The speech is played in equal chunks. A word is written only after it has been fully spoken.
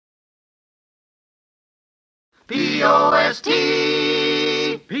P-O-S-T.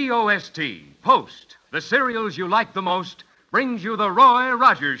 P-O-S-T. Post. The cereals you like the most brings you the Roy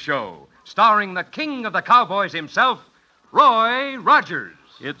Rogers Show, starring the king of the cowboys himself, Roy Rogers.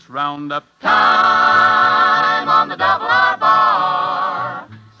 It's roundup Time on the double R bar.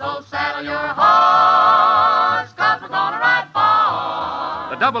 So saddle your horse, 'cause we're gonna ride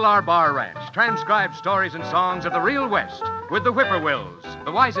far. The Double R Bar Ranch transcribes stories and songs of the real West with the Whippoorwills,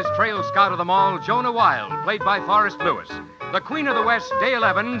 the wisest trail scout of them all, Jonah Wild, played by Forrest Lewis, the Queen of the West, Dale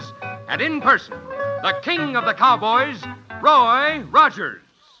Evans, and in person, the king of the cowboys, Roy Rogers.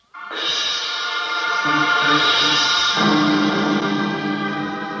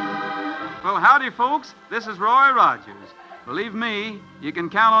 Well, howdy, folks. This is Roy Rogers. Believe me, you can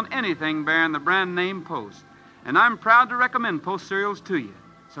count on anything bearing the brand name Post. And I'm proud to recommend Post cereals to you.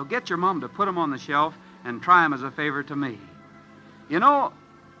 So get your mom to put them on the shelf and try them as a favor to me. You know,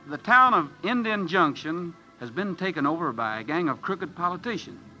 the town of Indian Junction has been taken over by a gang of crooked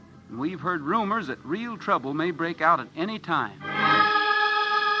politicians. And we've heard rumors that real trouble may break out at any time.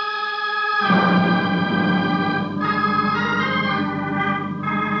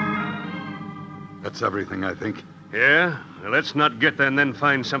 That's everything, I think. Yeah? Well, let's not get there and then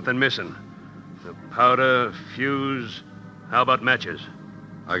find something missing. The powder, fuse. How about matches?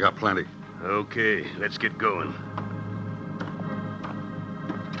 I got plenty. Okay, let's get going.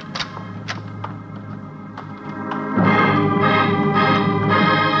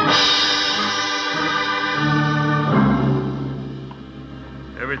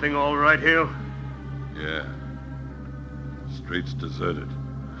 Everything all right, Hill? Yeah. Street's deserted.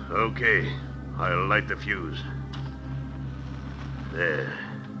 Okay. I'll light the fuse. There.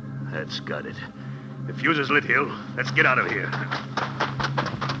 That's got it. The fuse is lit, Hill. Let's get out of here.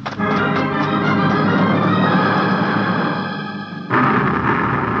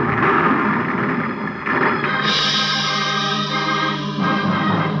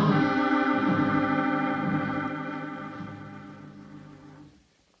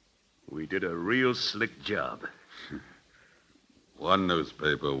 We did a real slick job. One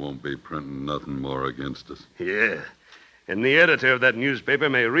newspaper won't be printing nothing more against us. Yeah. And the editor of that newspaper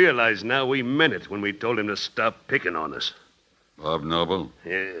may realize now we meant it when we told him to stop picking on us. Bob Noble?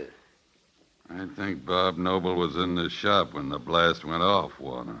 Yeah. I think Bob Noble was in the shop when the blast went off,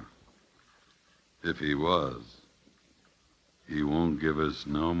 Warner. If he was, he won't give us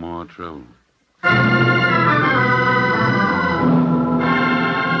no more trouble.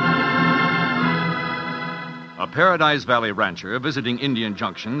 A Paradise Valley rancher visiting Indian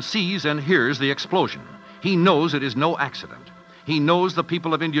Junction sees and hears the explosion. He knows it is no accident. He knows the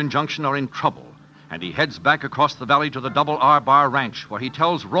people of Indian Junction are in trouble, and he heads back across the valley to the Double R Bar Ranch, where he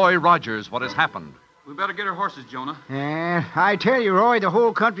tells Roy Rogers what has happened. We better get our horses, Jonah. I tell you, Roy, the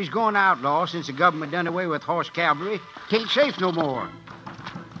whole country's going outlaw since the government done away with horse cavalry. Tain't safe no more.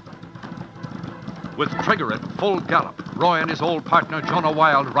 With trigger at full gallop, Roy and his old partner, Jonah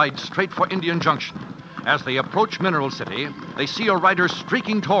Wild, ride straight for Indian Junction. As they approach Mineral City, they see a rider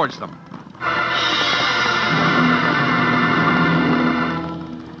streaking towards them.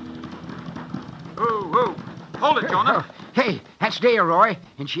 Whoa. Hold it, Jonah. Hey, that's Dale, Roy,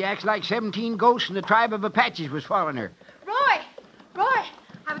 and she acts like 17 ghosts in the tribe of Apaches was following her. Roy,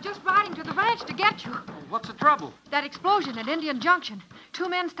 I was just riding to the ranch to get you. What's the trouble? That explosion at Indian Junction. 2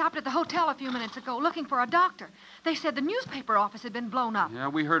 men stopped at the hotel a few minutes ago looking for a doctor. They said the newspaper office had been blown up. Yeah,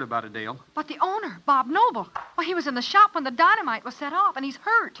 we heard about it, Dale. But the owner, Bob Noble, well, he was in the shop when the dynamite was set off, and he's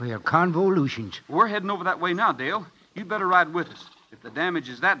hurt. Well, convolutions. We're heading over that way now, Dale. You better ride with us. If the damage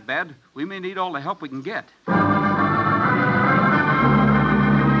is that bad, we may need all the help we can get.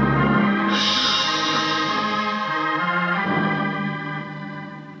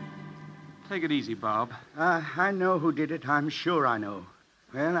 Take it easy, Bob. I know who did it. I'm sure I know.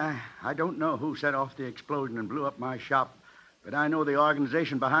 Well, I don't know who set off the explosion and blew up my shop, but I know the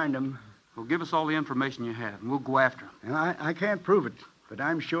organization behind them. Well, give us all the information you have, and we'll go after them. And I can't prove it, but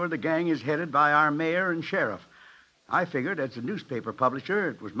I'm sure the gang is headed by our mayor and sheriff. I figured as a newspaper publisher,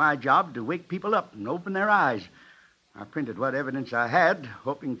 it was my job to wake people up and open their eyes. I printed what evidence I had,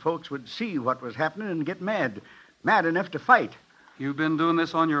 hoping folks would see what was happening and get mad enough to fight. You've been doing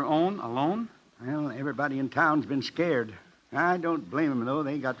this on your own, alone? Well, everybody in town's been scared. I don't blame them, though.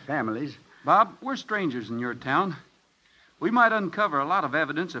 They got families. Bob, we're strangers in your town. We might uncover a lot of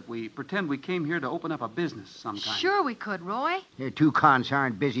evidence if we pretend we came here to open up a business some kind. Sure we could, Roy. They're 2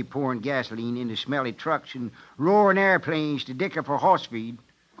 consarned busy pouring gasoline into smelly trucks and roaring airplanes to dicker for horse feed.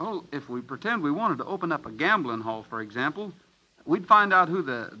 Well, if we pretend we wanted to open up a gambling hall, for example, we'd find out who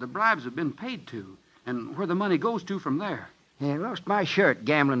the bribes have been paid to and where the money goes to from there. Yeah, I lost my shirt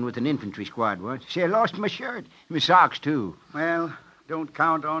gambling with an infantry squad once. See, I lost my shirt. My socks, too. Well, don't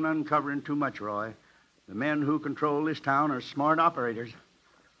count on uncovering too much, Roy. The men who control this town are smart operators.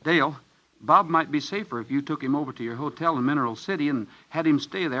 Dale, Bob might be safer if you took him over to your hotel in Mineral City and had him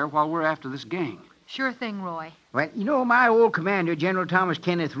stay there while we're after this gang. Sure thing, Roy. Well, you know, my old commander, General Thomas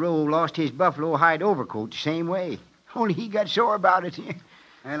Kenneth Rowe, lost his buffalo hide overcoat the same way. Only he got sore about it.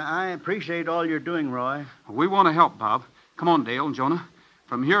 And I appreciate all you're doing, Roy. We want to help, Bob. Come on, Dale and Jonah.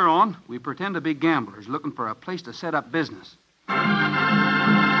 From here on, we pretend to be gamblers looking for a place to set up business.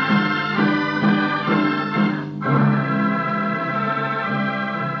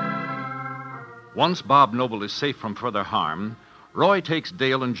 Once Bob Noble is safe from further harm, Roy takes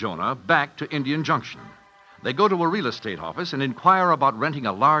Dale and Jonah back to Indian Junction. They go to a real estate office and inquire about renting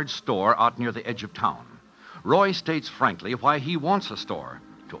a large store out near the edge of town. Roy states frankly why he wants a store,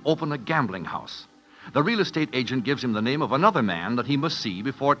 to open a gambling house. The real estate agent gives him the name of another man that he must see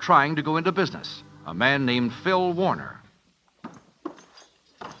before trying to go into business, a man named Phil Warner.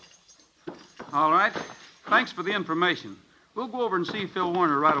 All right. Thanks for the information. We'll go over and see Phil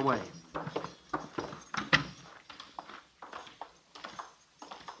Warner right away.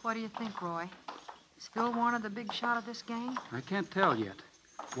 What do you think, Roy? Is Phil Warner the big shot of this gang? I can't tell yet.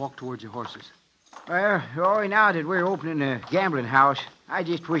 Walk towards your horses. Well, Roy, now that we're opening a gambling house, I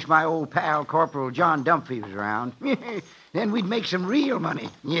just wish my old pal, Corporal John Dumphy, was around. Then we'd make some real money.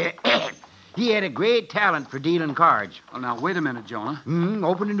 Yeah. He had a great talent for dealing cards. Well, now, wait a minute, Jonah.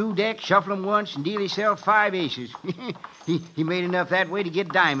 Open a new deck, shuffle 'em once, and deal himself 5 aces. He made enough that way to get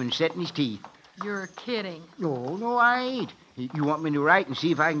diamonds set in his teeth. You're kidding. No, I ain't. You want me to write and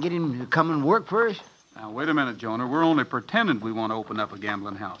see if I can get him to come and work for us? Now, wait a minute, Jonah. We're only pretending we want to open up a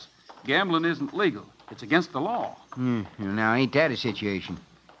gambling house. Gambling isn't legal. It's against the law. Now, ain't that a situation?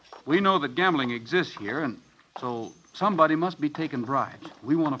 We know that gambling exists here, and so somebody must be taking bribes.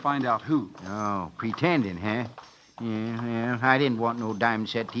 We want to find out who. Oh, pretending, huh? Yeah, I didn't want no diamond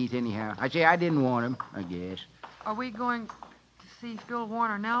set teeth anyhow. I say I didn't want 'em, I guess. Are we going to see Phil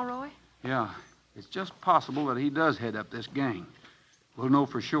Warner now, Roy? Yeah, it's just possible that he does head up this gang. We'll know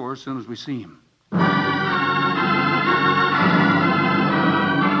for sure as soon as we see him.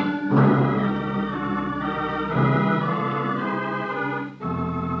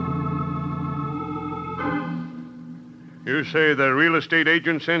 You say the real estate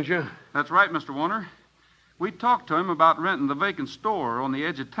agent sent you? That's right, Mr. Warner. We talked to him about renting the vacant store on the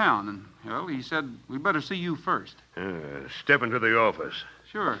edge of town, and, well, he said we better see you first. Step into the office.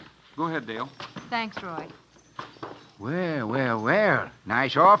 Sure. Go ahead, Dale. Thanks, Roy. Well.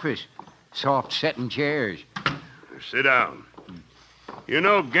 Nice office. Soft setting chairs. Sit down. You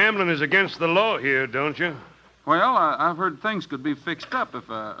know gambling is against the law here, don't you? Well, I've heard things could be fixed up if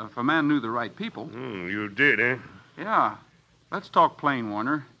a man knew the right people. You did, eh? Yeah. Let's talk plain,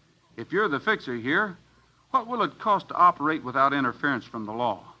 Warner. If you're the fixer here, what will it cost to operate without interference from the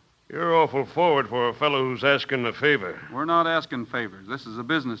law? You're awful forward for a fellow who's asking a favor. We're not asking favors. This is a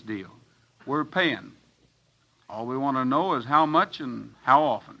business deal. We're paying. All we want to know is how much and how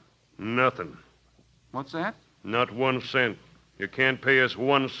often. Nothing. What's that? Not 1 cent. You can't pay us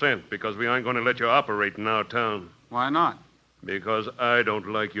 1 cent because we aren't going to let you operate in our town. Why not? Because I don't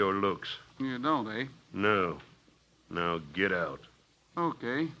like your looks. You don't, eh? No. Now get out.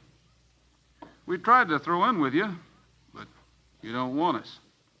 Okay. We tried to throw in with you, but you don't want us.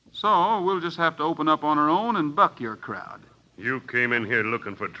 So we'll just have to open up on our own and buck your crowd. You came in here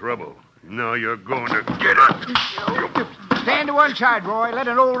looking for trouble. Now you're going to get it. Stand to one side, Roy. Let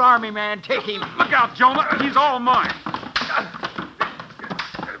an old army man take him. Look out, Jonah. He's all mine.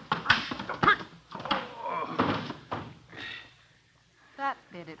 That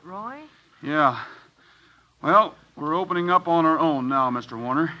did it, Roy. Yeah. Well, we're opening up on our own now, Mr.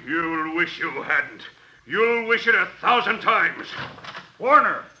 Warner. You'll wish you hadn't. You'll wish it 1,000 times.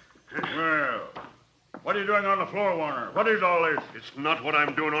 Warner! Well, what are you doing on the floor, Warner? What is all this? It's not what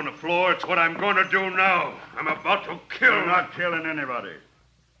I'm doing on the floor. It's what I'm going to do now. I'm about to kill... You're not killing anybody.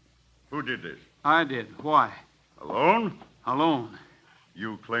 Who did this? I did. Why? Alone? Alone.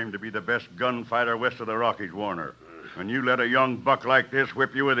 You claim to be the best gunfighter west of the Rockies, Warner. And you let a young buck like this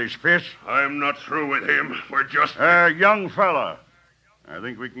whip you with his fists? I'm not through with him. We're just... Young fella. I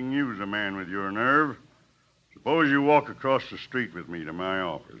think we can use a man with your nerve. Suppose you walk across the street with me to my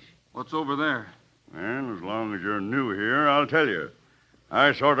office. What's over there? And as long as you're new here, I'll tell you.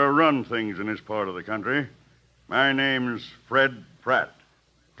 I sort of run things in this part of the country. My name's Fred Pratt.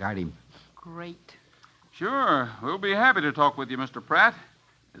 Got him. Great. Sure. We'll be happy to talk with you, Mr. Pratt.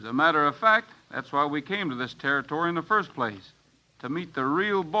 As a matter of fact, that's why we came to this territory in the first place. To meet the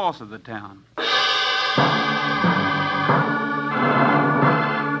real boss of the town.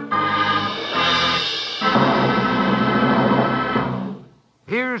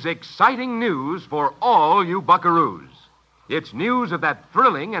 Here's exciting news for all you buckaroos. It's news of that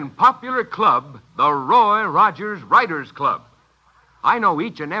thrilling and popular club, the Roy Rogers Writers Club. I know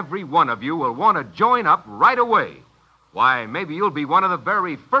each and every one of you will want to join up right away. Why, maybe you'll be one of the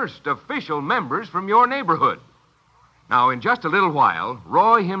very first official members from your neighborhood. Now, in just a little while,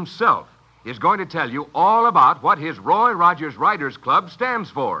 Roy himself is going to tell you all about what his Roy Rogers Writers Club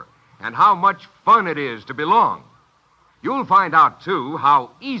stands for and how much fun it is to belong. You'll find out, too,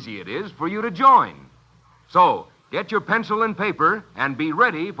 how easy it is for you to join. So, get your pencil and paper and be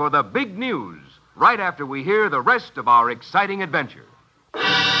ready for the big news right after we hear the rest of our exciting adventure.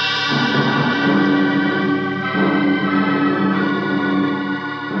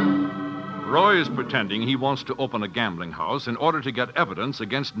 Roy is pretending he wants to open a gambling house in order to get evidence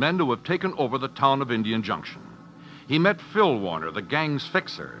against men who have taken over the town of Indian Junction. He met Phil Warner, the gang's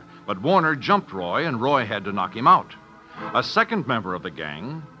fixer, but Warner jumped Roy and Roy had to knock him out. A second member of the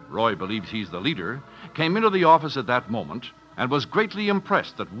gang, Roy believes he's the leader, came into the office at that moment and was greatly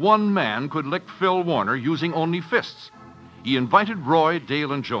impressed that one man could lick Phil Warner using only fists. He invited Roy,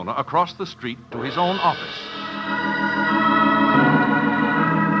 Dale, and Jonah across the street to his own office.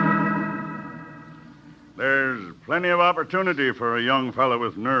 There's plenty of opportunity for a young fellow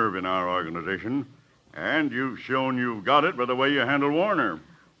with nerve in our organization, and you've shown you've got it by the way you handle Warner.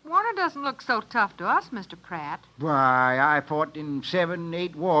 Warner doesn't look so tough to us, Mr. Pratt. Why, I fought in 7,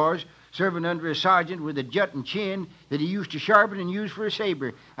 8 wars, serving under a sergeant with a jutting chin that he used to sharpen and use for a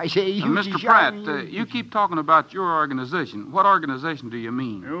saber. I say he used to Mr. Pratt, sharpen... you keep talking about your organization. What organization do you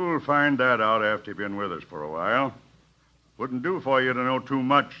mean? You'll find that out after you've been with us for a while. Wouldn't do for you to know too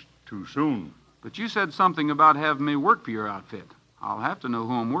much too soon. But you said something about having me work for your outfit. I'll have to know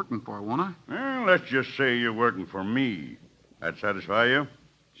who I'm working for, won't I? Well, let's just say you're working for me. That satisfy you?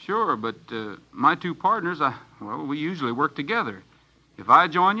 Sure, but my two partners, we usually work together. If I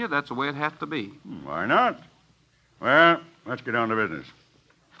join you, that's the way it has to be. Why not? Well, let's get on to business.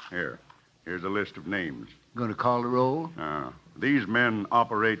 Here's a list of names. Going to call the roll? These men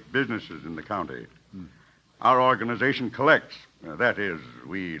operate businesses in the county. Our organization collects. That is,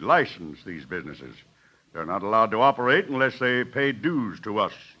 we license these businesses. They're not allowed to operate unless they pay dues to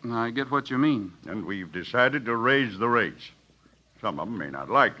us. I get what you mean. And we've decided to raise the rates. Some of them may not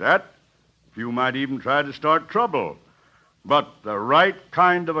like that. A few might even try to start trouble. But the right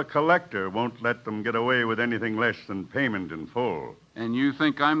kind of a collector won't let them get away with anything less than payment in full. And you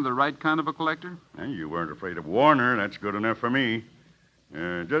think I'm the right kind of a collector? You weren't afraid of Warner. That's good enough for me.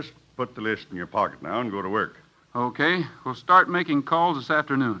 Just put the list in your pocket now and go to work. Okay. We'll start making calls this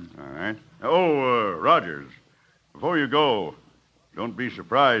afternoon. All right. Oh, Rogers, before you go, don't be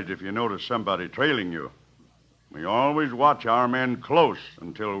surprised if you notice somebody trailing you. We always watch our men close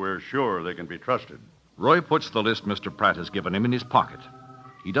until we're sure they can be trusted. Roy puts the list Mr. Pratt has given him in his pocket.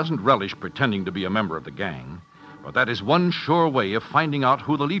 He doesn't relish pretending to be a member of the gang, but that is one sure way of finding out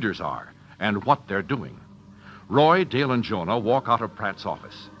who the leaders are and what they're doing. Roy, Dale, and Jonah walk out of Pratt's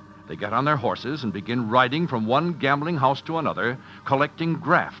office. They get on their horses and begin riding from one gambling house to another, collecting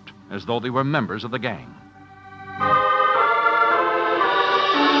graft as though they were members of the gang.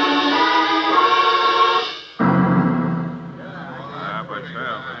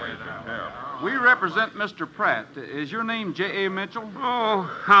 We represent Mr. Pratt. Is your name J.A. Mitchell? Oh,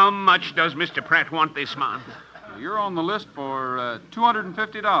 how much does Mr. Pratt want this month? You're on the list for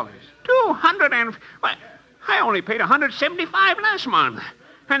 $250. 200 and... Well, I only paid $175 last month.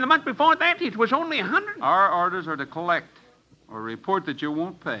 And the month before that, it was only $100. Our orders are to collect or report that you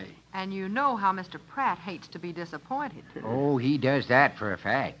won't pay. And you know how Mr. Pratt hates to be disappointed. Oh, he does that for a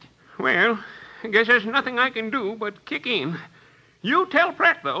fact. Well, I guess there's nothing I can do but kick in. You tell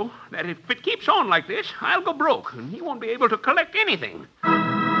Pratt, though, that if it keeps on like this, I'll go broke, and he won't be able to collect anything.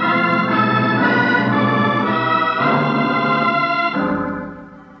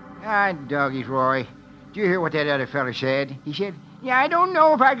 Doggies, Roy. Did you hear what that other fella said? He said, yeah, I don't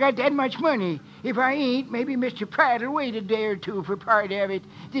know if I got that much money. If I ain't, maybe Mr. Pratt'll wait a day or two for part of it.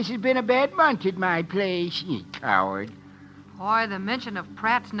 This has been a bad month at my place. You coward. Boy, the mention of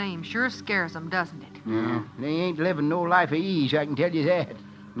Pratt's name sure scares them, doesn't it? Yeah, they ain't living no life of ease, I can tell you that.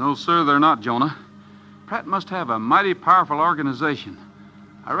 No, sir, they're not, Jonah. Pratt must have a mighty powerful organization.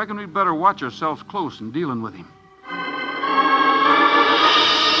 I reckon we'd better watch ourselves close in dealing with him.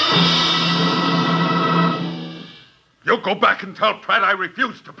 You go back and tell Pratt I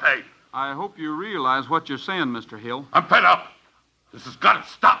refuse to pay. I hope you realize what you're saying, Mr. Hill. I'm fed up. This has got to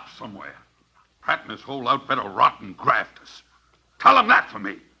stop somewhere. Pratt and his whole outfit are rotten grafters. Tell him that for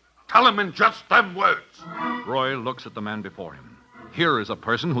me. Tell him in just them words. Roy looks at the man before him. Here is a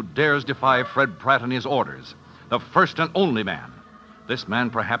person who dares defy Fred Pratt and his orders. The first and only man. This man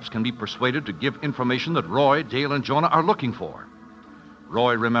perhaps can be persuaded to give information that Roy, Dale, and Jonah are looking for.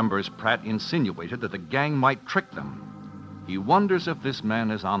 Roy remembers Pratt insinuated that the gang might trick them. He wonders if this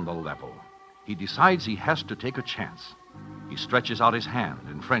man is on the level. He decides he has to take a chance. He stretches out his hand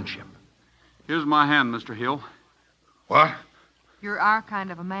in friendship. Here's my hand, Mr. Hill. What? You're our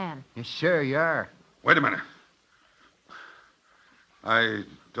kind of a man. Yes, sir, you are. Wait a minute. I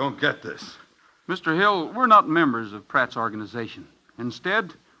don't get this. Mr. Hill, we're not members of Pratt's organization.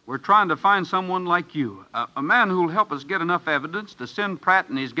 Instead, we're trying to find someone like you, a man who'll help us get enough evidence to send Pratt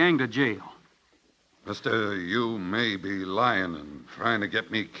and his gang to jail. Mister, you may be lying and trying to get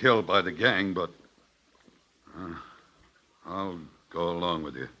me killed by the gang, but I'll go along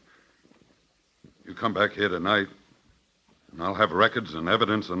with you. You come back here tonight, and I'll have records and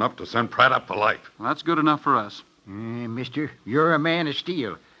evidence enough to send Pratt up for life. Well, that's good enough for us. Mister, you're a man of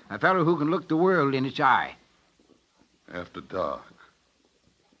steel. A fellow who can look the world in its eye. After dark.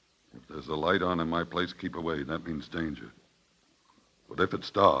 If there's a light on in my place, keep away. That means danger. But if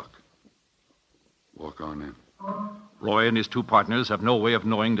it's dark, walk on in. Roy and his two partners have no way of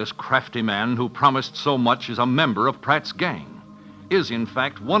knowing this crafty man who promised so much is a member of Pratt's gang. Is, in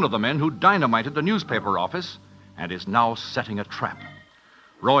fact, one of the men who dynamited the newspaper office and is now setting a trap.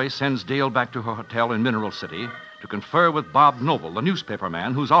 Roy sends Dale back to her hotel in Mineral City to confer with Bob Noble, the newspaper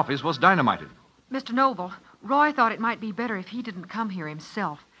man whose office was dynamited. Mr. Noble, Roy thought it might be better if he didn't come here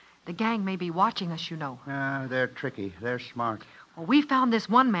himself. The gang may be watching us, you know. They're tricky. They're smart. Well, we found this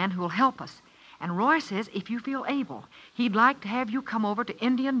one man who'll help us. And Roy says if you feel able, he'd like to have you come over to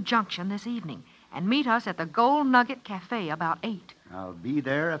Indian Junction this evening and meet us at the Gold Nugget Cafe about 8. I'll be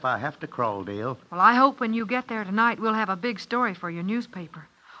there if I have to crawl, Dale. Well, I hope when you get there tonight, we'll have a big story for your newspaper.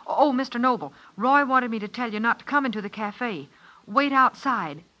 Oh, Mr. Noble, Roy wanted me to tell you not to come into the cafe. Wait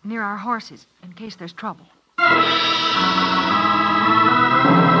outside, near our horses, in case there's trouble.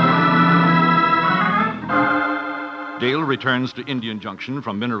 Dale returns to Indian Junction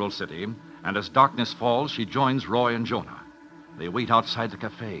from Mineral City, and as darkness falls, she joins Roy and Jonah. They wait outside the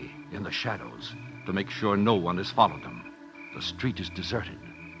cafe, in the shadows, to make sure no one has followed them. The street is deserted.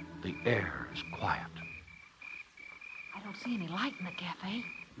 The air is quiet. I don't see any light in the cafe.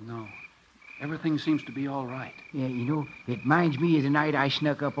 No. Everything seems to be all right. Yeah, you know, it reminds me of the night I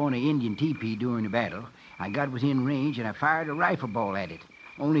snuck up on an Indian teepee during the battle. I got within range and I fired a rifle ball at it.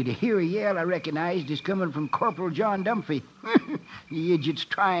 Only to hear a yell I recognized as coming from Corporal John Dumphy. The idiot's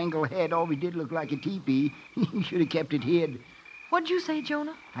triangle head always did look like a teepee. He should have kept it hid. What'd you say,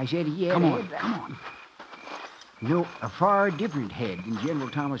 Jonah? I said he had Come a on, head. come on. You know, a far different head than General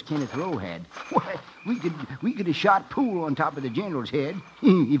Thomas Kenneth Rowe had. Why, we could have shot pool on top of the general's head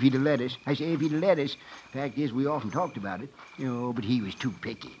if he'd have let us. I say if he'd have let us. Fact is, we often talked about it. You know, but he was too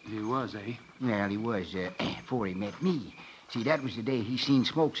picky. He was, eh? Well, he was before he met me. See, that was the day he seen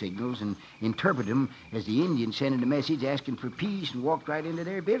smoke signals and interpreted them as the Indians sending a message asking for peace and walked right into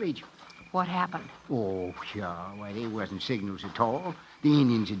their village. What happened? Oh, pshaw. Why, they wasn't signals at all. The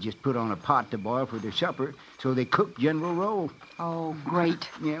Indians had just put on a pot to boil for their supper, so they cooked General Rowe. Oh, great.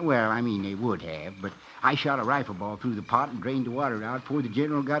 Yeah, well, I mean, they would have, but I shot a rifle ball through the pot and drained the water out before the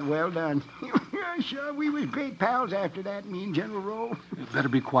general got well done. Sure, we was great pals after that, me and General Rowe. You better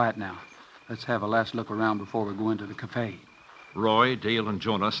be quiet now. Let's have a last look around before we go into the cafe. Roy, Dale, and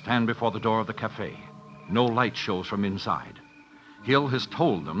Jonah stand before the door of the cafe. No light shows from inside. Hill has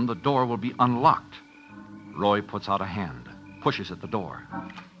told them the door will be unlocked. Roy puts out a hand, pushes at the door.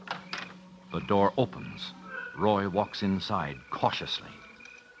 The door opens. Roy walks inside cautiously.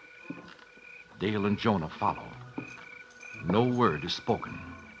 Dale and Jonah follow. No word is spoken.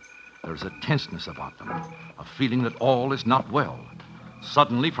 There's a tenseness about them, a feeling that all is not well.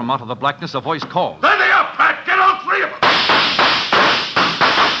 Suddenly, from out of the blackness, a voice calls. There they are, Pat! Get all three of them!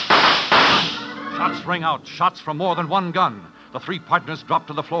 Shots ring out, shots from more than one gun. The three partners drop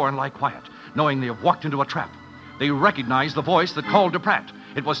to the floor and lie quiet, knowing they have walked into a trap. They recognize the voice that called to Pratt.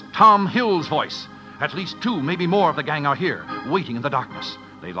 It was Tom Hill's voice. At least two, maybe more of the gang are here, waiting in the darkness.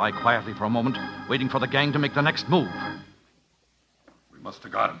 They lie quietly for a moment, waiting for the gang to make the next move. We must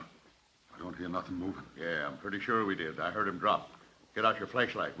have got him. I don't hear nothing moving. Yeah, I'm pretty sure we did. I heard him drop. Get out your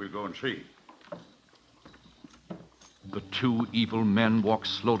flashlight. We'll go and see. The two evil men walk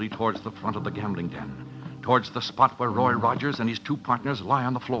slowly towards the front of the gambling den, towards the spot where Roy Rogers and his two partners lie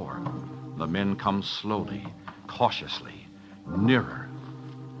on the floor. The men come slowly, cautiously, nearer,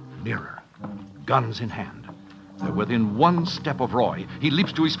 nearer, guns in hand. They're within one step of Roy. He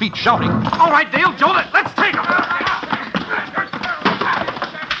leaps to his feet, shouting, "All right, Dale, Jonah, let's take him!"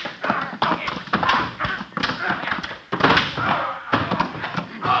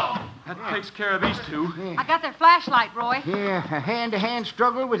 That takes care of these two. I got their flashlight, Roy. Yeah, a hand-to-hand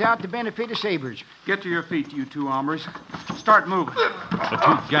struggle without the benefit of sabers. Get to your feet, you two hombres. Start moving. The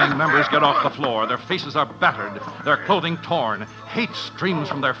two gang members get off the floor. Their faces are battered, their clothing torn. Hate streams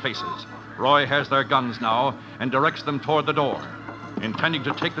from their faces. Roy has their guns now and directs them toward the door, intending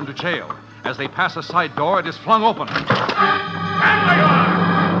to take them to jail. As they pass a side door, it is flung open. Stand where you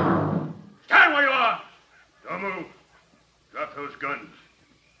are! Stand where you are! Don't move. Drop those guns.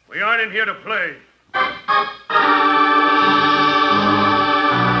 We aren't in here to play.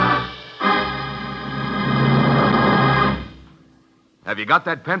 Have you got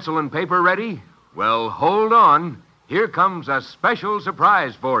that pencil and paper ready? Well, hold on. Here comes a special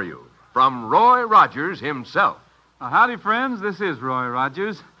surprise for you from Roy Rogers himself. Howdy, friends. This is Roy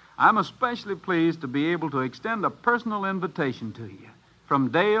Rogers. I'm especially pleased to be able to extend a personal invitation to you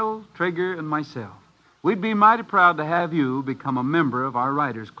from Dale, Trigger, and myself. We'd be mighty proud to have you become a member of our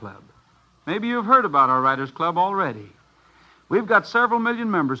Writers Club. Maybe you've heard about our Writers Club already. We've got several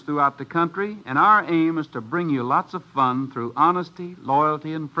million members throughout the country, and our aim is to bring you lots of fun through honesty,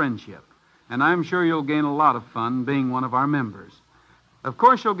 loyalty, and friendship. And I'm sure you'll gain a lot of fun being one of our members. Of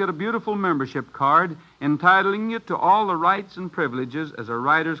course, you'll get a beautiful membership card entitling you to all the rights and privileges as a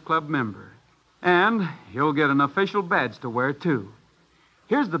Writers Club member. And you'll get an official badge to wear, too.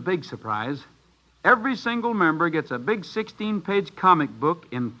 Here's the big surprise. Every single member gets a big 16-page comic book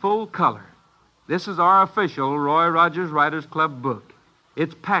in full color. This is our official Roy Rogers Writers Club book.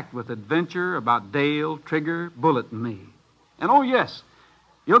 It's packed with adventure about Dale, Trigger, Bullet, and me. And oh, yes,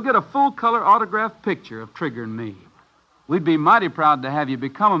 you'll get a full-color autographed picture of Trigger and me. We'd be mighty proud to have you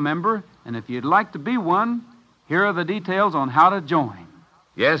become a member, and if you'd like to be one, here are the details on how to join.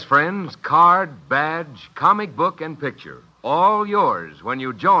 Yes, friends, card, badge, comic book, and picture. All yours when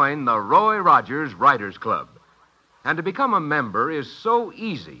you join the Roy Rogers Writers Club. And to become a member is so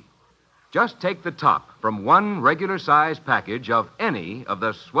easy. Just take the top from one regular-size package of any of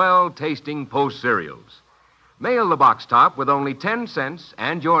the swell-tasting Post cereals. Mail the box top with only 10 cents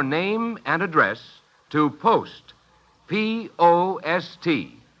and your name and address to Post,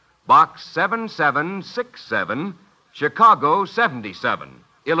 P-O-S-T, Box 7767, Chicago 77,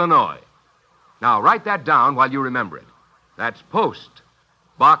 Illinois. Now, write that down while you remember it. That's Post,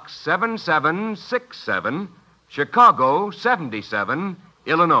 Box 7767, Chicago 77,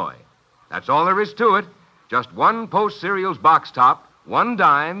 Illinois. That's all there is to it. Just one Post cereals box top, 1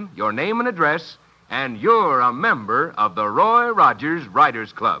 dime, your name and address, and you're a member of the Roy Rogers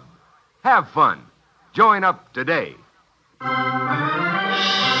Writers Club. Have fun. Join up today.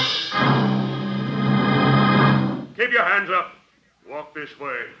 Keep your hands up. Walk this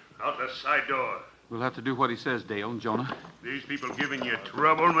way, out the side door. We'll have to do what he says, Dale and Jonah. These people giving you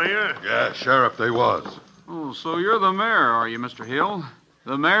trouble, Mayor? Yeah, Sheriff, they was. Oh, so you're the mayor, are you, Mr. Hill?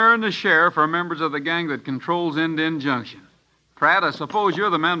 The mayor and the sheriff are members of the gang that controls End-End Junction. Pratt, I suppose you're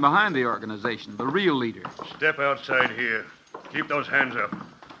the man behind the organization, the real leader. Step outside here. Keep those hands up.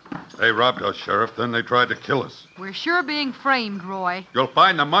 They robbed us, Sheriff, then they tried to kill us. We're sure being framed, Roy. You'll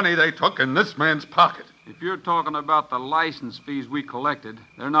find the money they took in this man's pocket. If you're talking about the license fees we collected,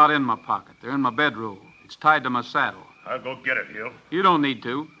 they're not in my pocket. They're in my bedroll. It's tied to my saddle. I'll go get it, Hill. You don't need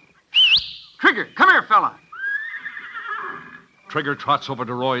to. Trigger, come here, fella. Trigger trots over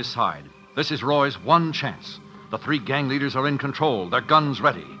to Roy's side. This is Roy's one chance. The 3 gang leaders are in control, their guns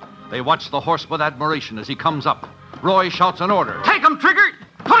ready. They watch the horse with admiration as he comes up. Roy shouts an order. Take him, Trigger!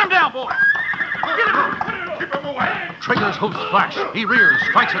 Put him down, boy! Keep him away! Trigger's hoofs flash. He rears,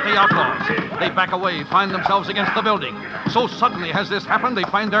 strikes at the outlaws. They back away, find themselves against the building. So suddenly has this happened, they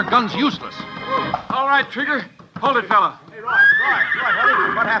find their guns useless. All right, Trigger. Hold it, fella. Hey, Roy,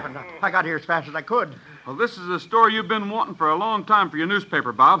 what happened? I got here as fast as I could. Well, this is a story you've been wanting for a long time for your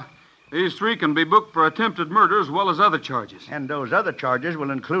newspaper, Bob. These 3 can be booked for attempted murder as well as other charges. And those other charges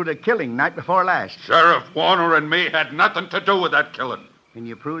will include a killing night before last. Sheriff Warner and me had nothing to do with that killing. Can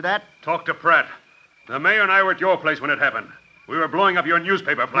you prove that? Talk to Pratt. The mayor and I were at your place when it happened. We were blowing up your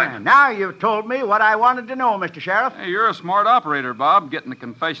newspaper plant. Now you've told me what I wanted to know, Mr. Sheriff. Hey, you're a smart operator, Bob, getting a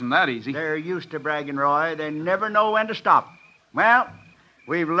confession that easy. They're used to bragging, Roy. They never know when to stop. Well,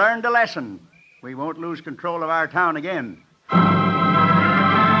 we've learned a lesson. We won't lose control of our town again.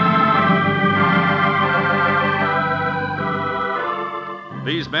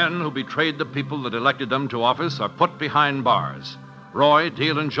 These men who betrayed the people that elected them to office are put behind bars. Roy,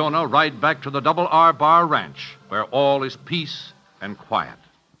 Dale, and Jonah ride back to the Double R Bar Ranch, where all is peace and quiet.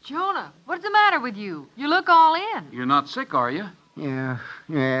 Jonah, what's the matter with you? You look all in. You're not sick, are you? Yeah,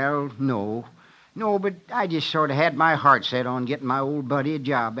 well, no. No, but I just sort of had my heart set on getting my old buddy a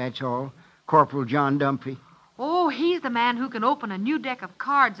job, that's all. Corporal John Dumphy. Oh, he's the man who can open a new deck of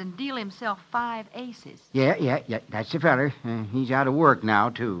cards and deal himself 5 aces. Yeah, that's the feller. He's out of work now,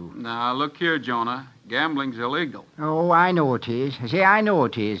 too. Now, look here, Jonah. Gambling's illegal. Oh, I know it is. I know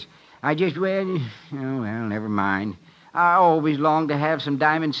it is. I just, well, never mind. I always long to have some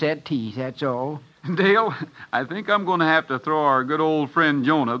diamond-set teeth, that's all. Dale, I think I'm going to have to throw our good old friend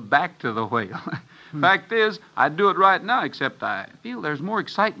Jonah back to the whale. Fact is, I'd do it right now, except I feel there's more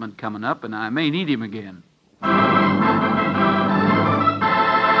excitement coming up, and I may need him again. We're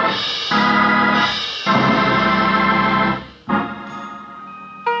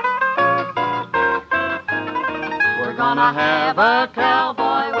gonna have a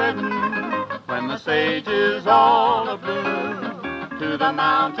cowboy wedding when the sage is all abloom. To the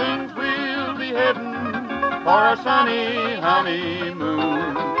mountains we'll be heading for a sunny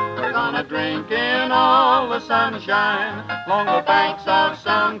honeymoon. We're gonna drink in all the sunshine along the banks of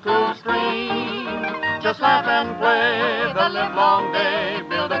some cool stream. Just laugh and play the livelong day,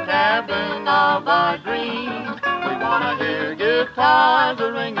 build a cabin of our dreams. We wanna hear guitars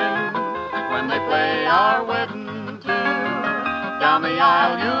a-ringing when they play our wedding tune. Down the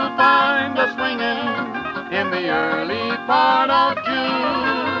aisle you'll find us swinging in the early part of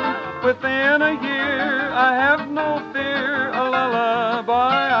June. Within a year, I have no fear, a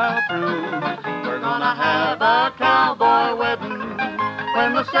lullaby I'll prove. We're gonna have a cowboy wedding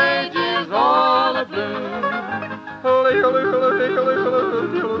when the sage is all abloom. Holy, holy, holy, holy,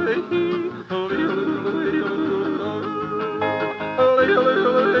 holy, holy, holy, holy, holy,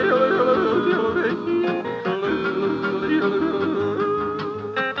 holy, holy, holy, holy.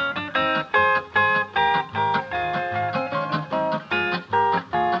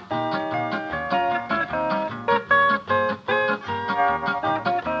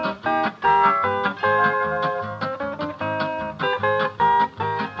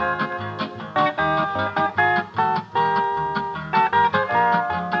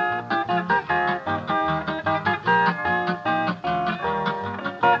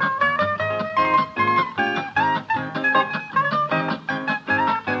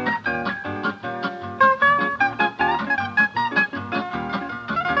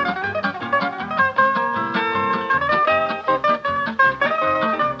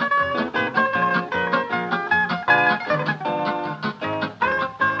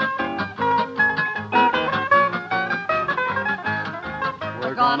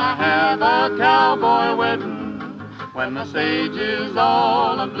 Gonna have a cowboy wedding when the sage is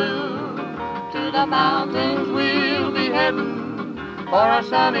all abloom. To the mountains we'll be heading for a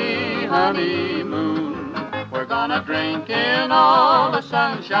sunny honeymoon. We're gonna drink in all the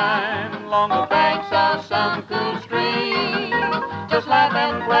sunshine along the banks of some cool stream. Just laugh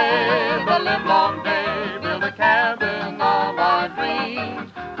and play the livelong day, build a cabin of our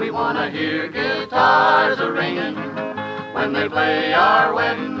dreams. We wanna hear guitars a-ringing when they play our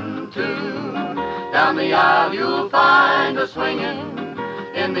wedding tune. Down the aisle you'll find us swinging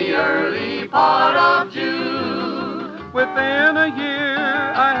in the early part of June. Within a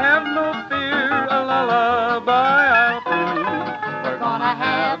year, I have no fear, a lullaby I'll prove. We're gonna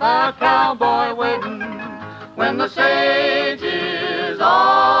have a cowboy wedding when the sage is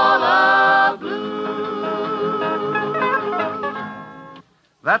all abloom.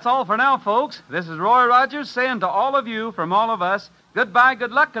 That's all for now, folks. This is Roy Rogers saying to all of you from all of us, goodbye,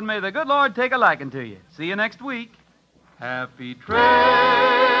 good luck, and may the good Lord take a liking to you. See you next week. Happy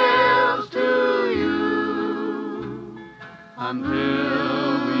trails to you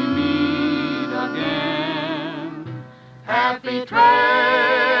until we meet again. Happy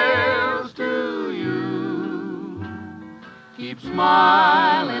trails to you. Keep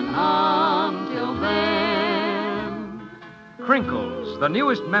smiling until then. Crinkles, the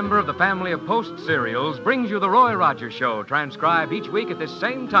newest member of the family of Post cereals, brings you the Roy Rogers Show, transcribed each week at this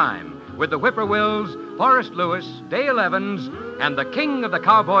same time, with the Whippoorwills, Forrest Lewis, Dale Evans, and the king of the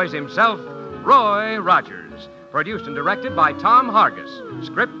cowboys himself, Roy Rogers. Produced and directed by Tom Hargis.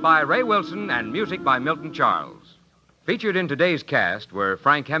 Script by Ray Wilson and music by Milton Charles. Featured in today's cast were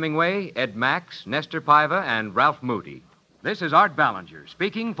Frank Hemingway, Ed Max, Nestor Paiva, and Ralph Moody. This is Art Ballinger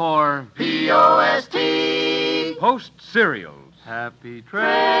speaking for P.O.S.T. Post Cereals. Happy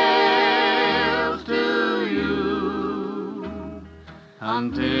trails to you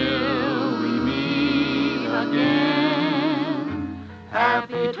until we meet again.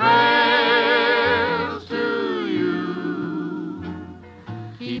 Happy trails to you.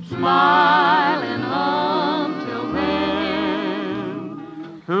 Keep smiling until then.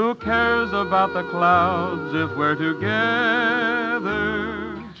 Who cares about the clouds if we're together?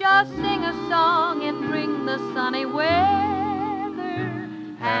 Just sing a song and bring the sunny weather.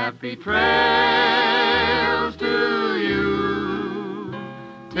 Happy trails to you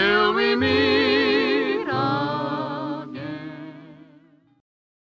till we meet